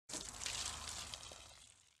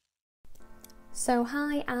So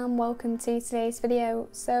hi and welcome to today's video.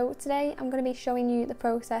 So today I'm going to be showing you the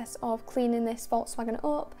process of cleaning this Volkswagen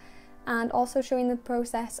Up and also showing the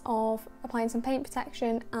process of applying some paint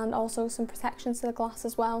protection and also some protection to the glass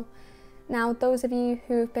as well. Now those of you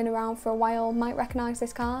who have been around for a while might recognise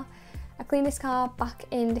this car. I cleaned this car back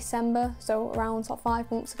in December, so around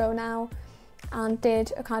 5 months ago now, and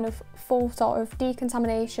did a kind of full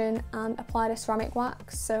decontamination and applied a ceramic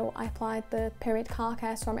wax. So I applied the Period Car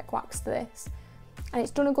Care ceramic wax to this. And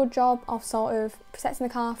it's done a good job of protecting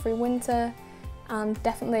the car through winter and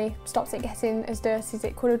definitely stopped it getting as dirty as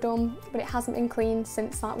it could have done, but it hasn't been cleaned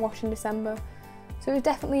since that wash in December. So it was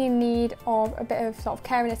definitely in need of a bit of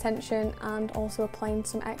care and attention, and also applying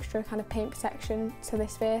some extra kind of paint protection to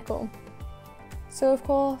this vehicle. So of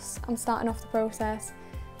course I'm starting off the process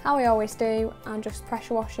how I always do, and just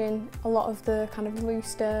pressure washing a lot of the kind of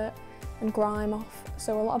loose dirt and grime off.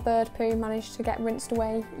 So a lot of bird poo managed to get rinsed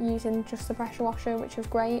away using just the pressure washer, which was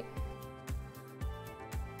great.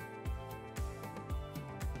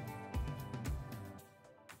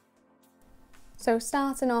 So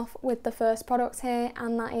starting off with the first product here,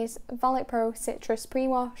 and that is Volkwagen Pro Citrus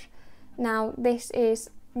Pre-Wash. Now this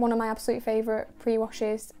is one of my absolute favourite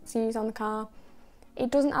pre-washes to use on the car.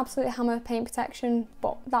 It doesn't absolutely hammer paint protection,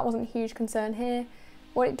 but that wasn't a huge concern here.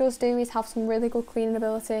 What it does do is have some really good cleaning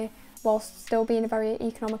ability whilst still being a very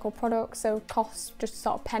economical product, so costs just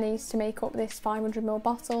pennies to make up this 500ml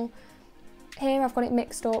bottle. Here I've got it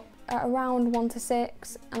mixed up at around 1 to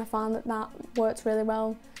 6, and I found that works really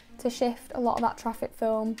well to shift a lot of that traffic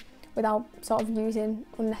film without using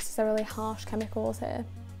unnecessarily harsh chemicals here.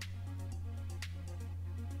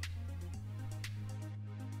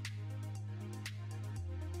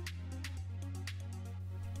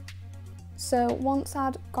 So once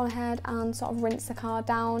I'd gone ahead and rinsed the car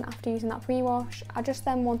down after using that pre-wash, I just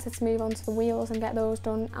then wanted to move on to the wheels and get those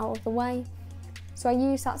done out of the way. So I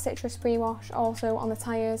used that citrus pre-wash also on the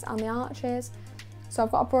tyres and the arches. So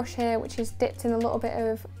I've got a brush here which is dipped in a little bit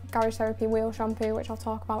of Garage Therapy wheel shampoo, which I'll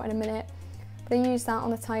talk about in a minute. But I used that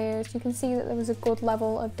on the tyres. You can see that there was a good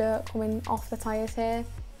level of dirt coming off the tyres here.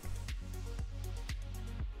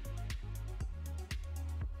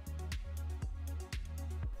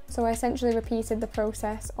 So I essentially repeated the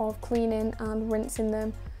process of cleaning and rinsing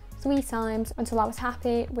them 3 times until I was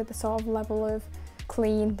happy with the level of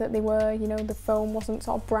clean that they were. You know, the foam wasn't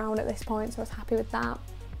brown at this point, so I was happy with that.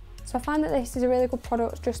 So I find that this is a really good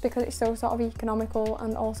product just because it's so economical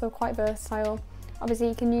and also quite versatile. Obviously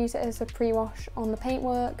you can use it as a pre-wash on the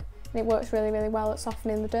paintwork and it works really well at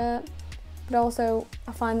softening the dirt. But also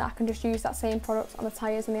I find that I can just use that same product on the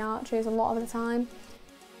tyres and the arches a lot of the time.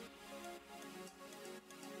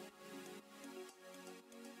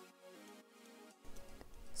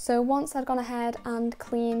 So once I'd gone ahead and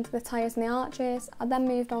cleaned the tyres and the arches, I then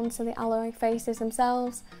moved on to the alloy faces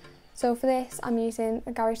themselves. So for this I'm using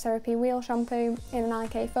a Garage Therapy wheel shampoo in an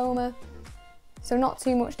IK foamer. So not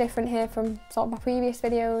too much different here from my previous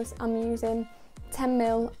videos. I'm using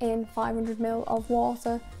 10ml in 500ml of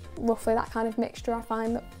water, roughly that kind of mixture. I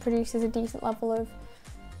find that produces a decent level of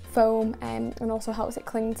foam and also helps it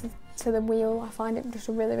cling to the wheel. I find it just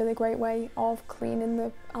a really great way of cleaning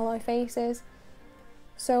the alloy faces.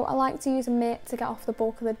 So I like to use a mitt to get off the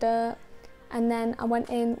bulk of the dirt, and then I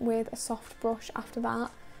went in with a soft brush after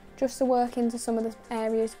that, just to work into some of the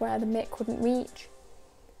areas where the mitt couldn't reach.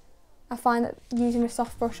 I find that using a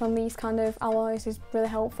soft brush on these kind of alloys is really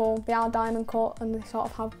helpful. They are diamond cut and they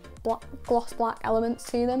have gloss black elements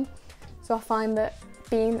to them, so I find that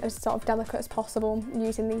being as delicate as possible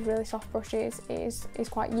using these really soft brushes is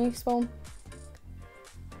quite useful.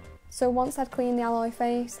 So once I'd cleaned the alloy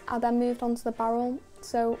face, I then moved on to the barrel.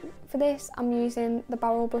 So for this I'm using the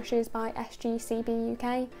barrel brushes by ACHQ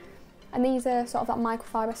UK, and these are that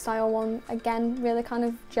microfiber style one. Again, really kind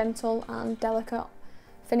of gentle and delicate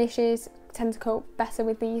finishes, tend to coat better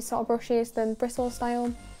with these brushes than bristle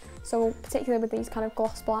style. So particularly with these kind of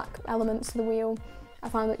gloss black elements to the wheel, I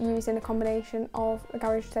found that using a combination of a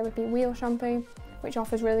Garage Therapy wheel shampoo, which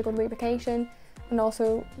offers really good lubrication, and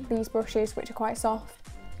also these brushes which are quite soft,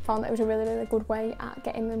 found that it was a really good way at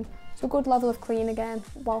getting them to a good level of clean again,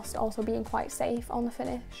 whilst also being quite safe on the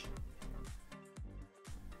finish.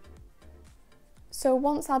 So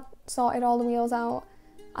once I'd sorted all the wheels out,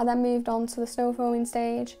 I then moved on to the snow foaming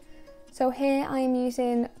stage. So here I am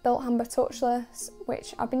using Built Amber Touchless,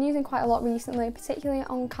 which I've been using quite a lot recently, particularly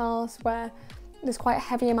on cars where there's quite a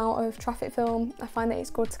heavy amount of traffic film. I find that it's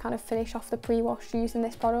good to finish off the pre-wash using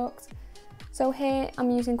this product. So here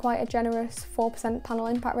I'm using quite a generous 4% panel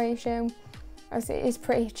impact ratio, as it is a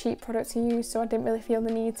pretty cheap product to use, so I didn't really feel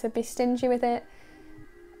the need to be stingy with it.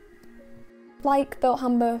 Like the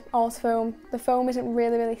Amber Autofoam, the foam isn't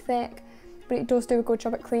really thick, but it does do a good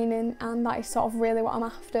job at cleaning, and that is sort of really what I'm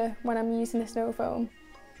after when I'm using the snow foam.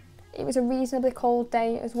 It was a reasonably cold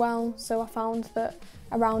day as well, so I found that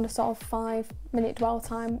around a sort of 5-minute dwell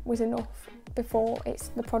time was enough before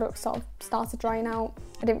the product sort of started drying out.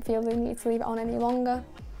 I didn't feel the need to leave it on any longer,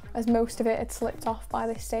 as most of it had slipped off by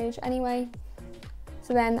this stage anyway.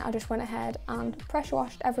 So then I just went ahead and pressure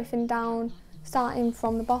washed everything down, starting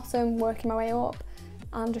from the bottom, working my way up,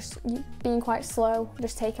 and just being quite slow,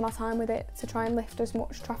 just taking my time with it to try and lift as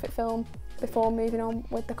much traffic film before moving on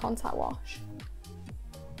with the contact wash.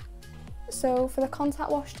 So for the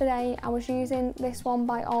contact wash today, I was using this one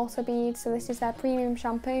by Autobead, so this is their premium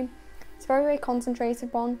shampoo. It's a very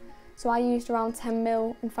concentrated one, so I used around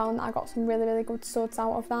 10ml and found that I got some really good suds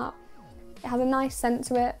out of that. It has a nice scent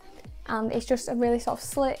to it, and it's just a really sort of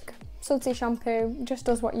slick, sudsy shampoo. It just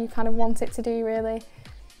does what you kind of want it to do, really.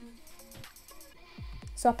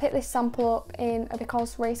 So I picked this sample up in a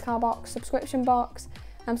Because Race Car Box subscription box.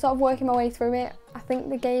 I'm sort of working my way through it. I think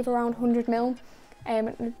they gave around 100ml.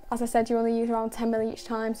 As I said, you only use around 10ml each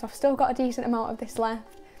time, so I've still got a decent amount of this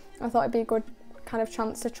left. I thought it'd be a good kind of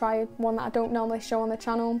chance to try one that I don't normally show on the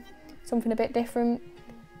channel, something a bit different.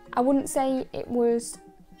 I wouldn't say it was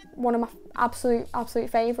one of my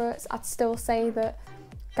absolute favourites. I'd still say that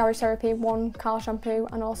Garage Therapy One Car Shampoo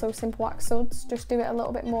and also Simple Wax Suds just do it a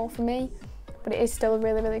little bit more for me, but it is still a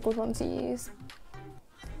really good one to use.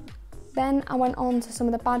 Then I went on to some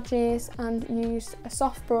of the badges and used a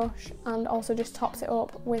soft brush and also just topped it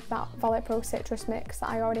up with that Valet Pro Citrus mix that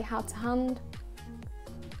I already had to hand.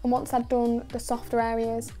 And once I'd done the softer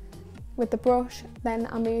areas with the brush, then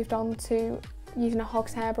I moved on to using a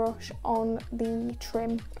hog's hair brush on the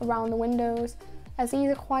trim around the windows, as these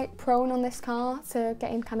are quite prone on this car to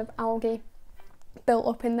getting kind of algae built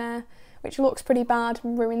up in there, which looks pretty bad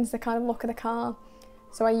and ruins the kind of look of the car.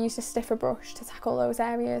 So I used a stiffer brush to tackle those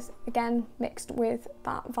areas, again mixed with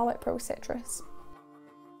that Valet Pro Citrus.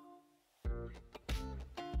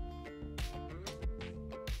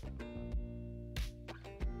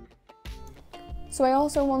 So I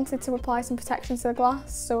also wanted to apply some protection to the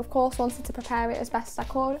glass, so of course wanted to prepare it as best I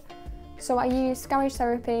could. So I used Garage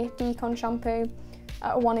Therapy Decon shampoo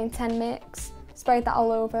at a 1 in 10 mix, sprayed that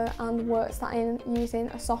all over and worked that in using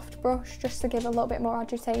a soft brush just to give a little bit more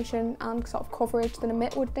agitation and sort of coverage than a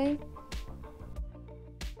mitt would do.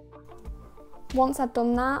 Once I'd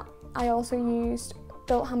done that, I also used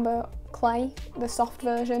Built Amber clay, the soft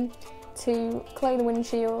version, to clay the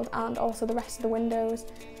windshield and also the rest of the windows.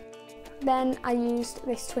 Then I used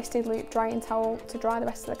this twisted loop drying towel to dry the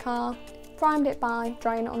rest of the car, primed it by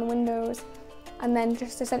drying it on the windows, and then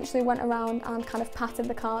just essentially went around and kind of patted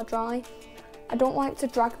the car dry. I don't like to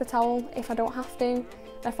drag the towel if I don't have to.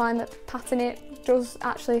 I find that patting it does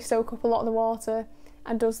actually soak up a lot of the water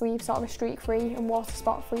and does leave sort of a streak-free and water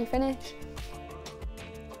spot-free finish.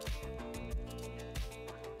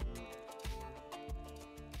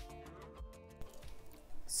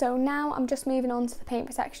 So now I'm just moving on to the paint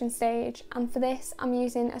protection stage, and for this I'm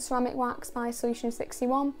using a ceramic wax by Solution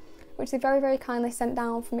 61, which they very kindly sent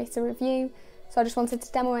down for me to review. So I just wanted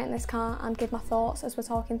to demo it in this car and give my thoughts as we're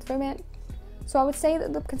talking through it. So I would say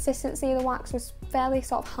that the consistency of the wax was fairly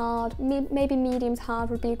sort of hard, maybe medium to hard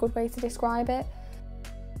would be a good way to describe it.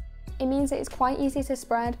 It means that it's quite easy to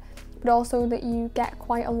spread, but also that you get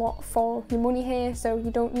quite a lot for your money here, so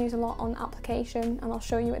you don't use a lot on application, and I'll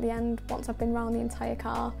show you at the end, once I've been around the entire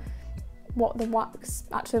car, what the wax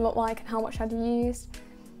actually looked like and how much I'd used.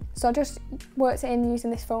 So I just worked it in using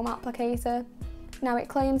this foam applicator. Now it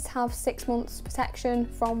claims to have 6 months protection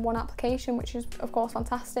from one application, which is of course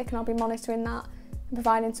fantastic, and I'll be monitoring that and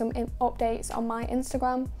providing some updates on my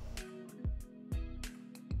Instagram.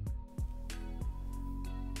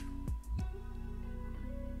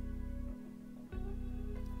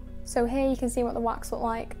 So here you can see what the wax looked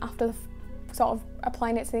like after sort of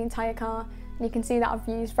applying it to the entire car, and you can see that I've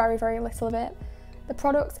used very little of it. The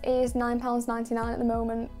product is £9.99 at the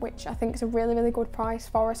moment, which I think is a really good price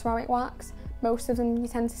for a ceramic wax. Most of them you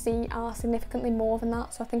tend to see are significantly more than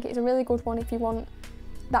that, so I think it's a really good one if you want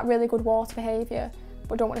that really good water behaviour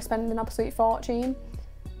but don't want to spend an absolute fortune.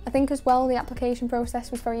 I think as well the application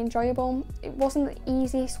process was very enjoyable. It wasn't the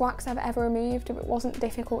easiest wax I've ever removed, it wasn't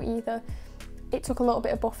difficult either. It took a little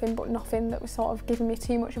bit of buffing, but nothing that was sort of giving me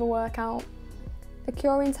too much of a workout. The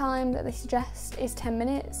curing time that they suggest is 10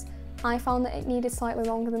 minutes. I found that it needed slightly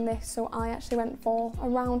longer than this, so I actually went for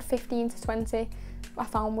around 15 to 20. I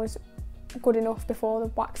found was good enough before the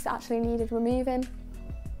wax actually needed removing.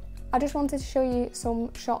 I just wanted to show you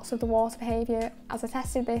some shots of the water behaviour as I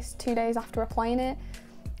tested this 2 days after applying it,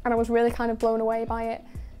 and I was really kind of blown away by it.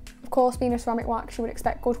 Of course, being a ceramic wax, you would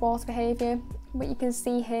expect good water behaviour, but you can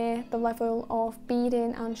see here the level of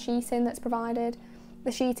beading and sheeting that's provided.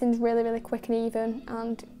 The sheeting's really quick and even,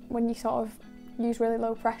 and when you sort of use really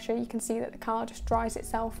low pressure, you can see that the car just dries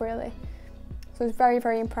itself really. So I was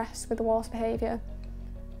very impressed with the water behaviour.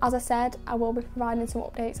 As I said, I will be providing some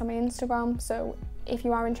updates on my Instagram, so if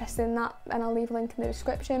you are interested in that, then I'll leave a link in the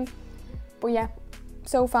description. But yeah,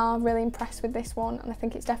 so far really impressed with this one, and I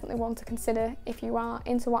think it's definitely one to consider if you are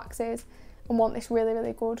into waxes and want this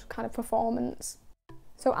really good kind of performance.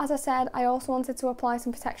 So as I said, I also wanted to apply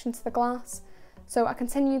some protection to the glass. So I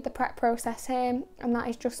continued the prep process here, and that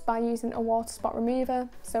is just by using a water spot remover.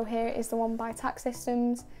 So here is the one by Tyre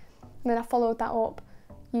Systems, and then I followed that up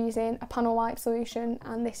using a panel wipe solution,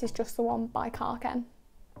 and this is just the one by Carken.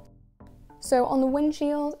 So on the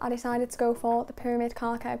windshield, I decided to go for the Pyramid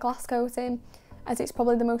Car Care glass coating, as it's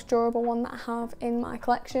probably the most durable one that I have in my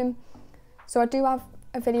collection. So I do have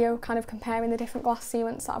a video kind of comparing the different glass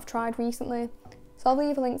sealants that I've tried recently, so I'll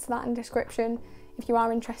leave a link to that in the description. If you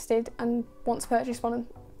are interested and want to purchase one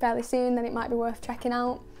fairly soon, then it might be worth checking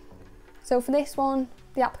out. So for this one,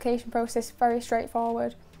 the application process is very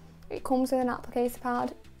straightforward. It comes with an applicator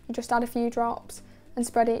pad. You just add a few drops and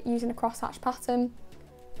spread it using a crosshatch pattern.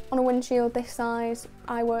 On a windshield this size,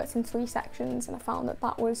 I worked in 3 sections, and I found that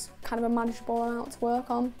that was kind of a manageable amount to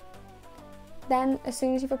work on. Then as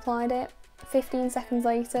soon as you've applied it, 15 seconds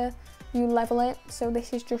later, you level it. So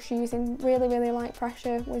this is just using really light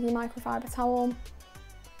pressure with your microfiber towel,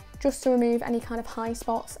 just to remove any kind of high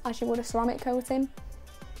spots as you would a ceramic coating.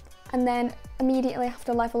 And then immediately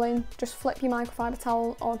after leveling, just flip your microfiber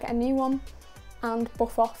towel or get a new one and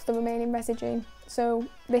buff off the remaining residue. So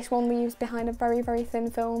this one leaves behind a very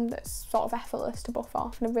thin film that's sort of effortless to buff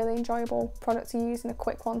off, and a really enjoyable product to use and a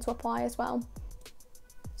quick one to apply as well.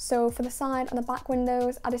 So for the side and the back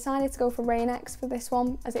windows, I decided to go for Rain-X for this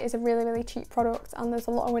one, as it is a really cheap product and there's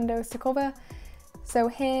a lot of windows to cover. So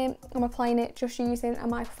here I'm applying it just using a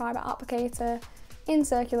microfiber applicator in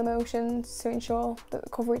circular motions to ensure that the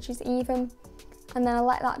coverage is even, and then I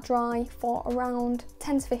let that dry for around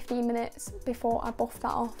 10 to 15 minutes before I buff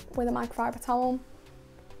that off with a microfiber towel.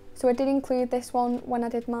 So I did include this one when I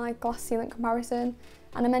did my glass sealant comparison,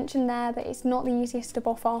 and I mentioned there that it's not the easiest to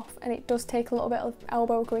buff off, and it does take a little bit of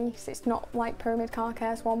elbow grease. It's not like Pyramid Car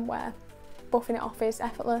Care's one where buffing it off is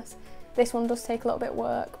effortless. This one does take a little bit of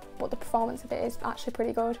work, but the performance of it is actually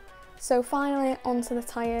pretty good. So finally onto the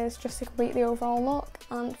tyres, just to complete the overall look,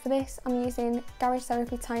 and for this I'm using Garage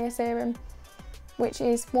Therapy Tyre Serum, which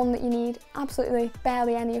is one that you need absolutely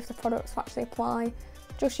barely any of the products to actually apply.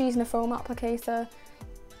 Just using a foam applicator,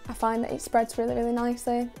 I find that it spreads really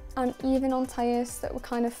nicely, and even on tyres that were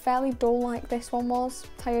kind of fairly dull like this one was,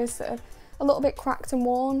 tyres that are a little bit cracked and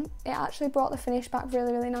worn, it actually brought the finish back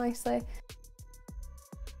really nicely.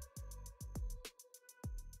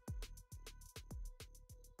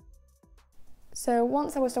 So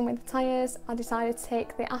once I was done with the tyres, I decided to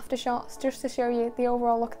take the after shots just to show you the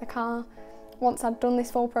overall look of the car once I'd done this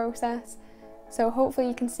full process. So hopefully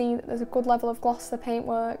you can see that there's a good level of gloss to the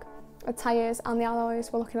paintwork. The tyres and the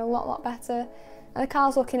alloys were looking a lot better, and the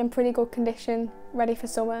car's looking in pretty good condition, ready for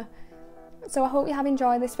summer. So I hope you have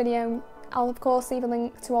enjoyed this video. I'll of course leave a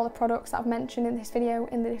link to all the products that I've mentioned in this video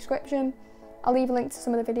in the description. I'll leave a link to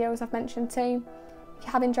some of the videos I've mentioned too. If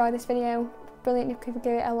you have enjoyed this video, brilliant if you could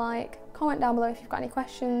give it a like, comment down below if you've got any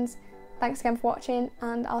questions. Thanks again for watching,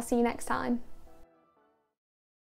 and I'll see you next time.